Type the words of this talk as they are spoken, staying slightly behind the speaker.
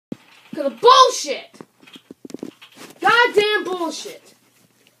Because of bullshit. Goddamn bullshit.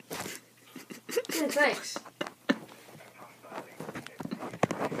 Yeah, thanks.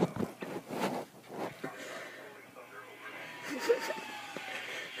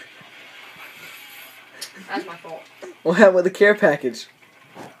 That's my fault. What happened with the care package?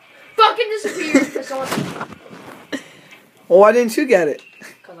 Fucking disappeared for someone. Well, why didn't you get it?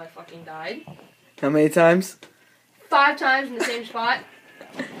 Because I fucking died. How many times? 5 times in the same spot.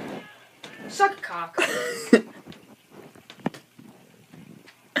 Suck a cock.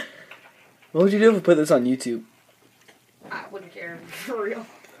 What would you do if we put this on YouTube? I wouldn't care. For real.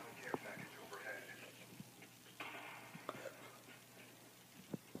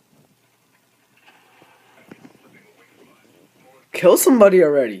 Kill somebody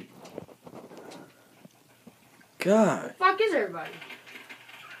already. God. Fuck is everybody?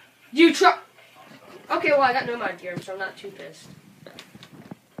 You try. Okay, well I got nomad gear, so I'm not too pissed.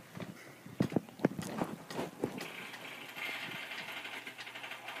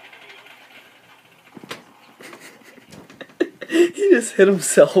 He just hit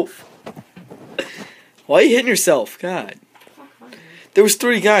himself. Why are you hitting yourself? God. There was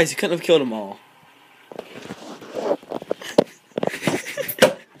 3 guys. You couldn't have killed them all.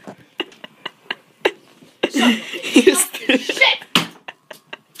 He just Shit!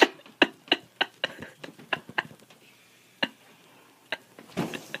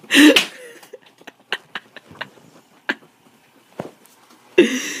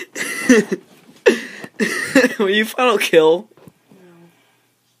 Were you final kill?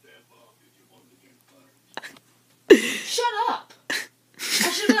 Shut up! I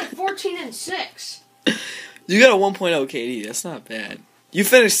should have done 14 and 6. You got a 1.0 KD. That's not bad. You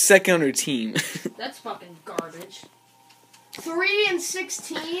finished second on your team. That's fucking garbage. 3 and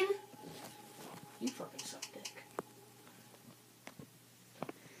 16? You fucking suck dick.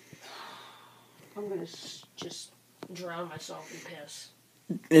 I'm gonna just drown myself in piss.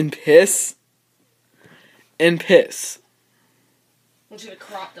 In piss? In piss. I'm just gonna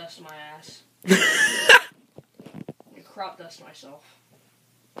crop dust my ass. I'm gonna crop dust myself.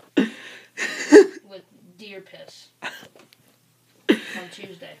 With deer piss. On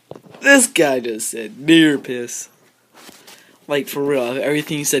Tuesday. This guy just said deer piss. Like, for real,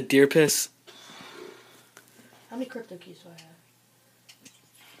 everything you said deer piss? How many crypto keys do I have?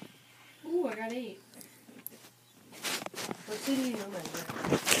 Ooh, I got 8. Let's see the number.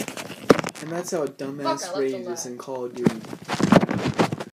 And that's how a dumbass Fuck, I left a rages lot. in Call of Duty.